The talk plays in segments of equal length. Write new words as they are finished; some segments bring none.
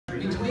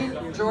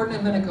Between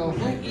Jordan and Mineko,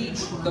 who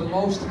eats the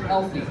most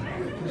healthy?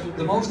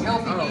 The most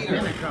healthy eater?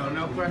 Mineko,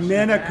 no question.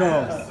 Mineko.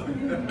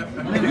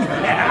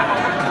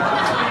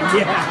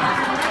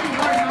 Yeah.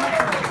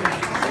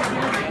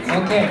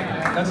 Okay,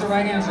 that's the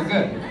right answer.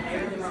 Good.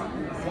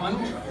 One.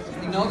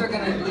 We know they're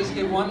going to at least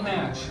get one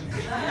match.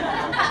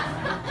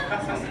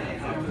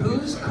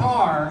 Whose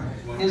car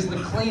is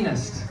the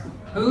cleanest?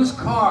 Whose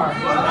car is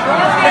the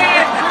cleanest?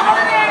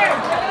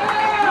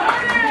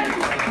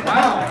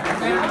 Wow,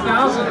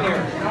 1,000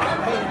 here.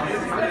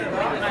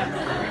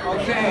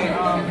 Okay.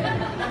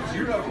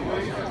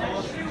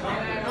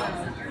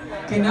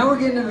 Okay, now we're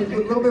getting a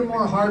little bit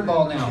more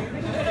hardball now.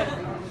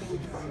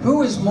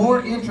 Who is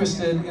more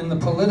interested in the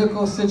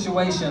political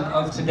situation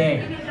of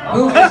today?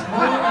 Who is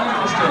more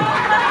interested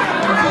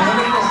in the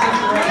political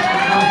situation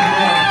of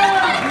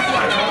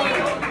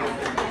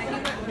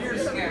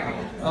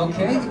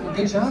today? Okay,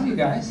 good job, you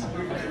guys.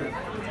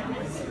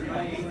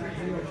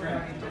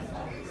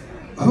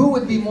 Who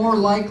would be more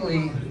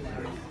likely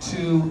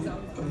to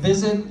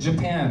visit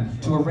Japan,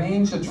 to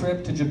arrange a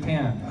trip to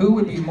Japan? Who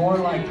would be more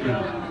likely?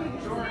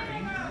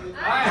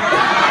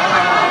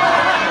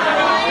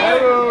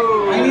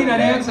 I need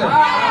an answer.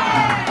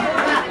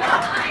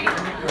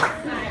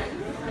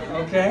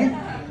 Okay.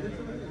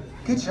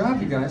 Good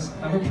job, you guys.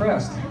 I'm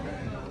impressed.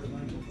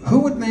 Who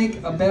would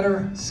make a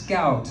better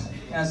scout?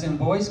 As in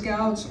Boy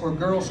Scouts or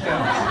Girl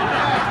Scouts?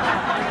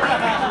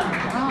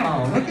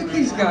 Wow, look at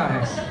these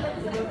guys.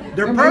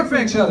 They're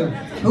perfect. Each other.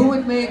 Who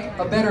would make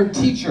a better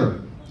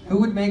teacher? Who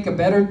would make a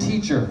better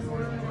teacher?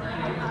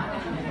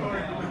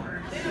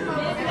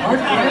 Hard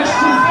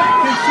question.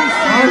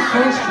 Hard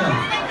question.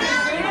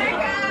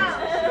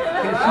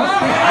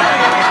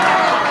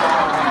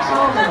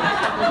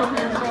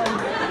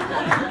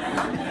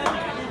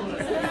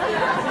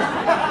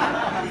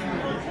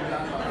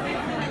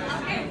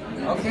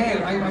 Okay,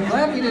 I'm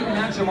glad we didn't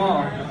match them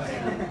all.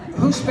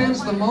 Who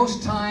spends the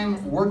most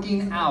time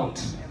working out?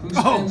 Who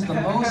spends the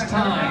most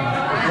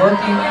time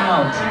working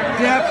out?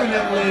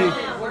 Definitely.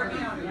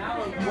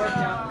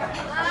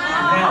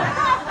 Now,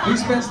 who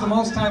spends the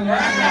most time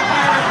working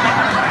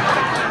out?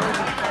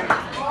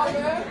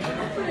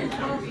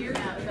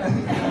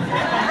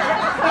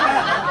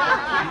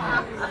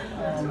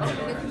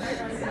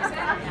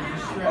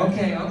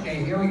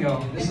 Okay, here we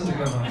go. This is a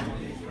good one.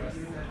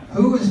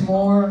 Who is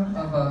more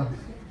of a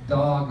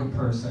dog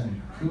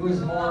person? Who is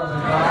more of a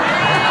dog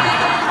person?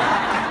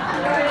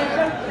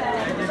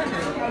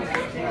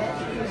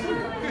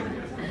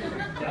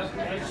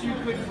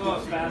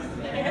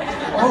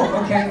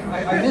 Oh, okay.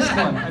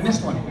 I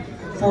missed one.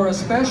 For a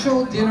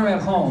special dinner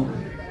at home,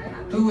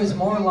 who is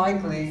more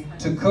likely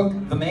to cook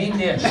the main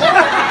dish?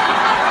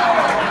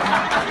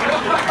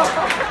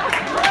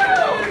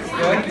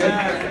 Good.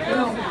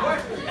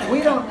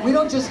 You know, we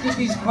don't just get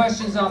these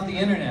questions off the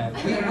internet.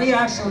 We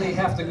actually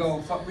have to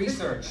go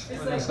research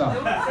for this stuff.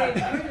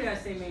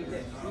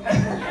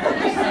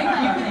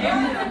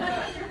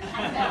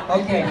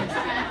 Okay.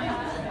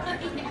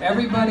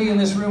 Everybody in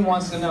this room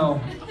wants to know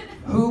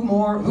who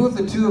of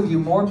the two of you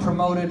more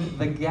promoted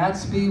the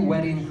Gatsby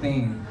wedding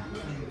theme?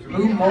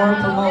 Who more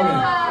promoted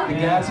the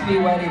Gatsby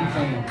wedding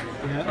theme?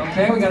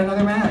 Okay, we got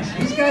another match.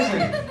 These guys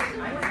are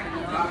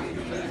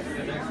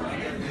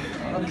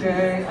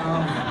okay.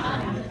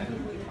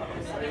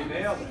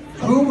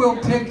 Who will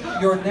pick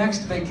your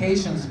next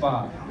vacation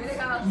spot?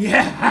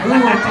 Yeah. Who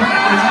will pick your next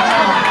vacation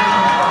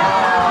spot?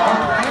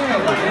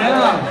 Okay,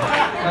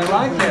 yeah, I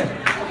like it.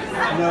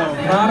 No.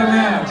 Not a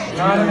match.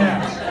 Not a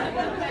match.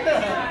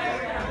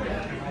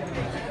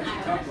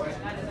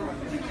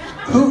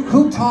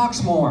 Who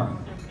talks more?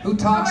 Who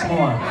talks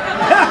more?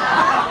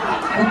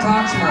 Who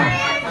talks more?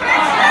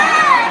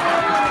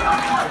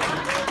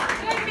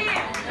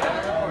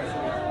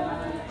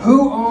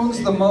 Who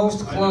owns the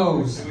most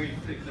clothes?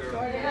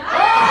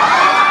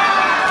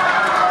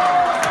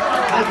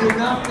 I did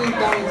not think I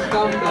would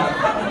stump that.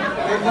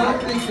 I did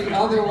not think the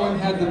other one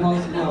had the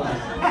most clothes.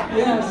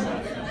 Yes.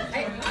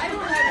 I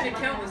don't have an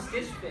account with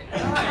Stitch Fit.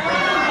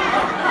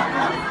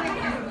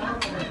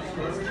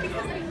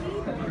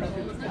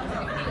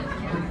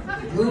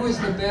 Who is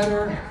the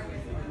better,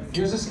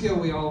 here's a skill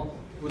we all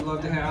would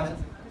love to have.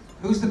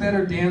 Who's the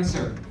better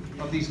dancer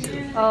of these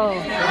two? Oh.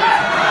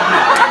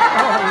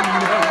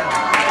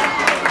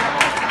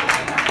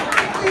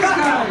 These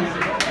guys!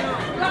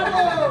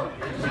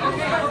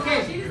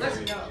 Okay, let's,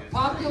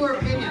 popular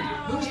opinion.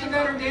 Who's the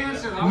better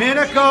dancer?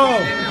 Mineko!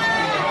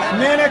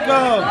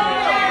 Mineko!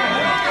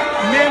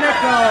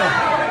 Mineko!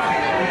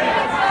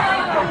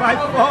 By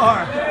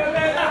far!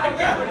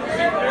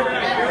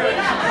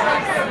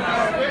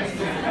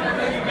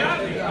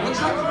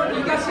 Looks like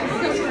you got some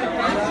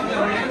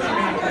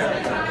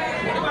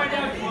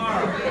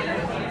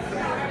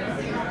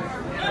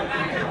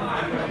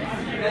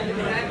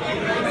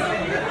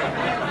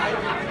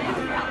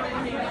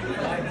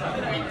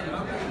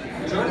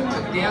Jordan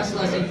took dance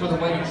lesson for the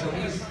wedding, so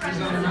he's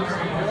on enough.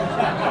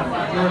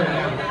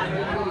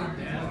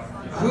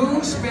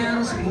 Who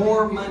spends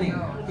more money?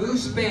 Who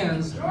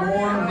spends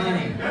more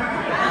money?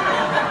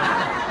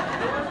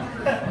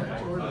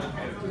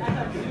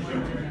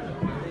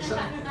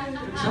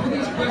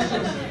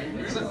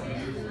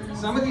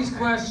 Some of these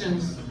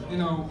questions, you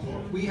know,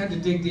 we had to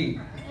dig deep.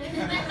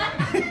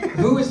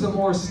 Who is the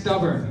more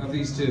stubborn of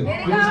these two? Who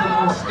is the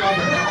more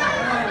stubborn?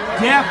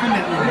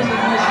 Definitely. Who is the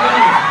more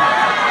stubborn?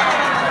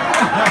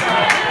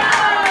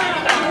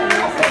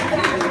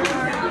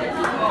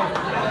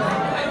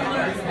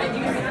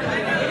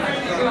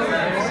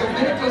 So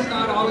Mineko's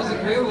not always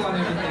agreeable on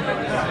everything.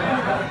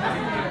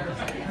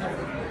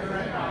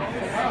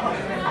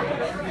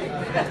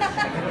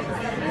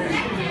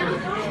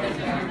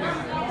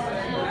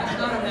 That's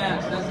not a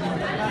match. That's not a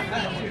match.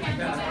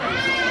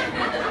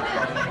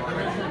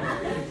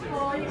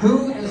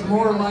 Who is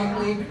more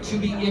likely to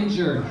be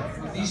injured?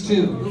 These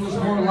two. Who is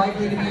more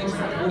likely to be injured?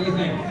 What do you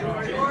think?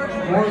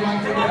 More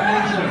likely to be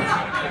injured.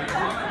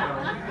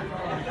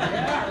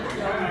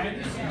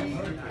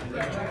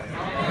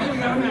 We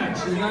got a match.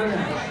 We got a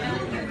match.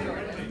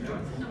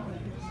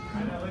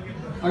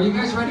 Are you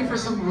guys ready for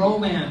some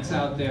romance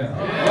out there?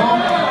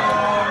 Romance.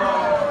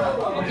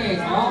 Okay,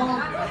 all.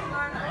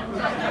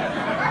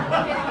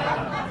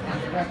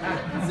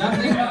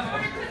 Nothing.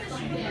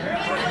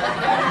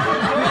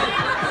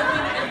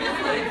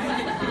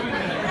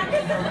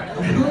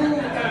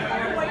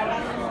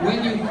 When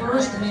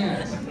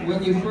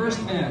you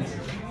first met,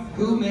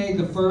 who made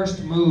the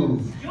first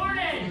move?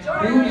 Jordan!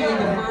 Who made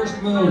the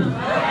first move?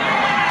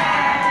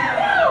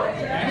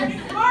 Okay.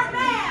 Smart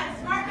man!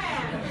 Smart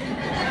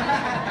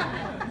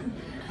man!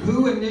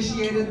 Who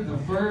initiated the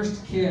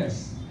first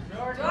kiss?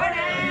 Jordan!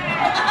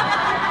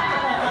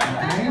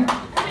 Okay.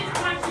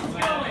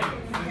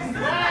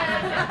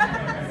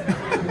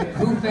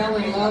 Who fell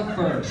in love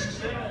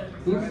first?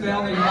 Who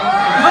fell in love first?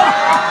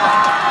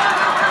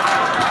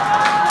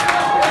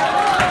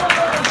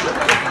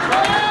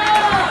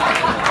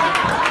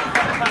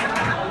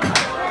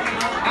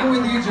 I'm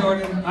with you,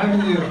 Jordan. I'm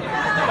with you.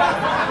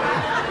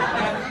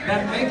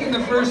 That making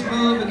the first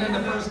move and then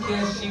the first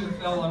kiss, she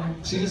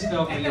just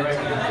fell for you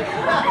right now.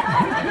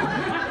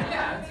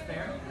 Yeah, that's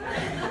fair.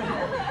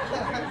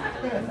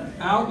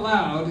 Out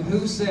loud,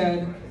 who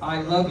said,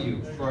 "I love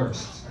you"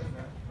 first?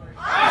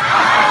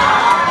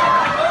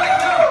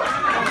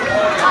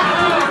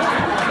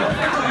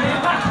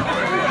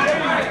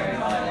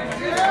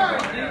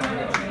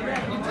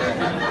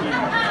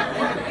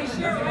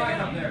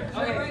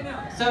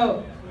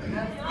 So,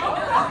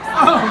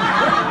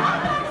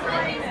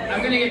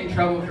 I'm gonna get in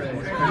trouble for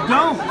this.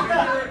 Don't.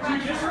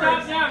 Just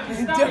stop now.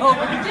 Just stop. Don't. Don't.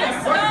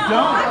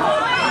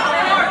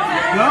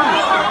 Don't.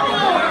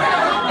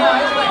 No,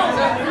 it's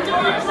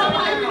like,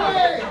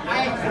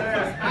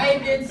 I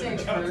did say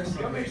first.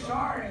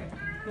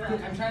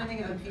 I'm trying to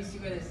think of a PC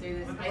way to say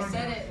this. I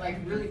said it like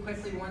really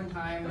quickly one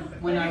time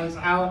when I was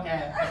out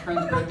at a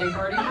friend's birthday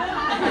party, and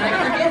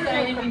I forget that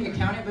I didn't mean to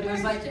count it, but it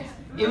was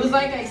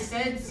like I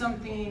said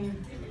something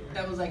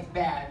that was like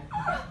bad,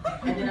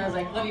 and then I was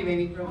like, "Love you,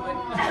 baby," real quick.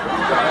 But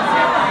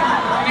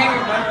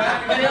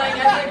like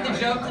that's like the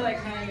joke to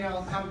like kind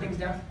of calm things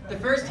down. The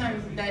first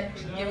time that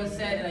it was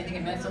said, and I think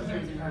it meant something,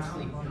 was in her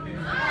sleep.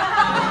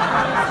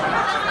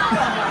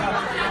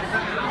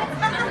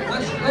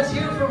 Let's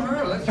hear from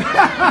her. Let's hear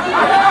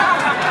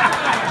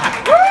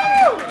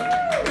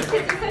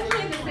It's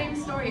essentially the same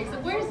story,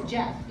 except where's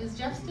Jeff? Is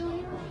Jeff still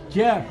here?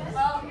 Jeff.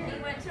 Well,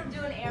 he went to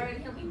do an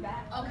errand, he'll be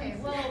back. Okay,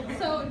 well,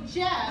 so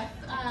Jeff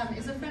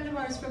is a friend of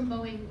ours from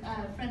Boeing,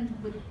 friend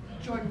with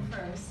Jordan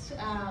first,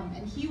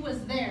 and he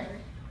was there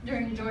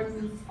during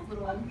Jordan's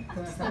little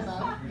step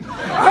up. So he's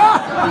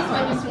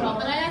witnessed it all,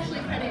 but I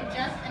actually credit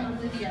Jeff and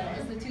Olivia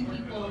as the two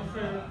people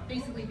for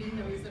basically being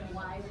the reason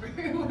why we're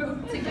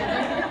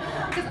together.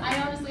 Because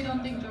I honestly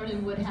don't think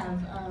Jordan would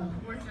have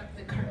worked up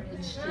the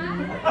courage to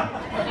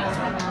ask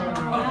her out.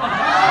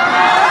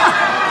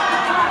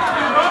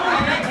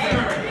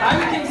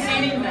 I'm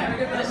conceding that.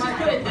 Let's just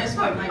put it this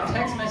way: my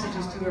text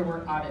messages to her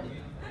were audited.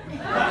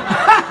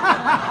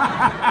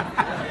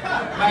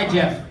 Hi,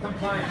 Jeff.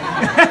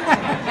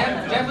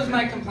 Jeff was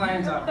my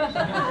compliance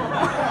officer.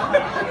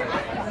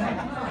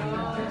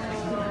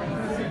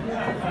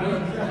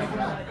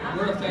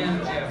 We're a fan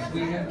of Jeff's.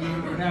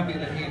 We're happy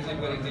that he did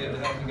what he did to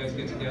help you guys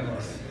get together.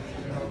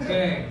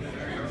 Okay.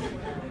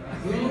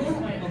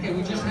 Okay,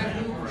 we just had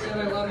who said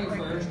 "I love you"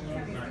 first.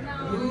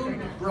 Who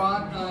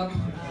brought up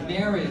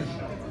marriage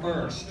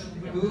first?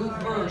 Who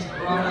first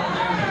brought up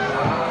marriage?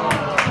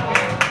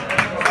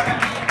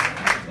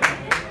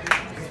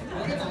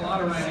 We're getting a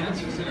lot of right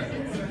answers here.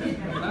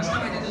 Last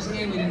time I did this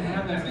game, we didn't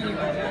have that many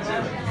right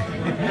answers.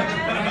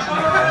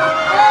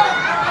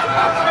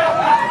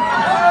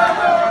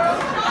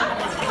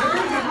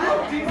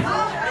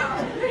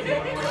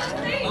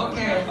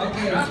 Okay.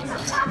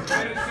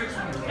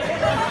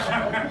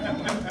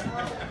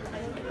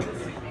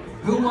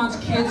 Who wants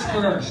kids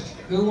first?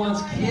 Who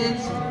wants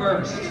kids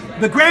first?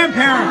 The Who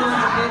grandparents.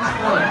 wants kids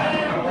first?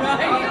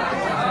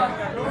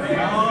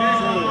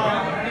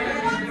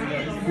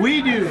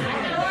 We do.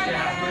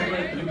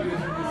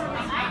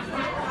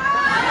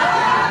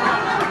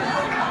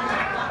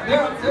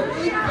 They're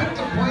really quick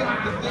to point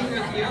the finger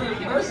at the other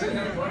person.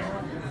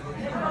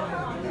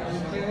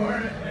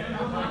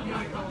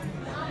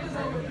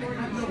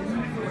 Okay.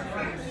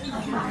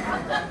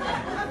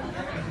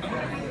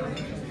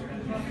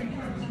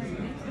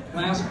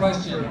 Last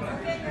question.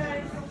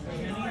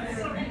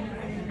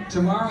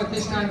 Tomorrow at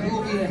this time, who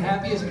will be the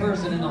happiest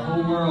person in the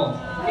whole world?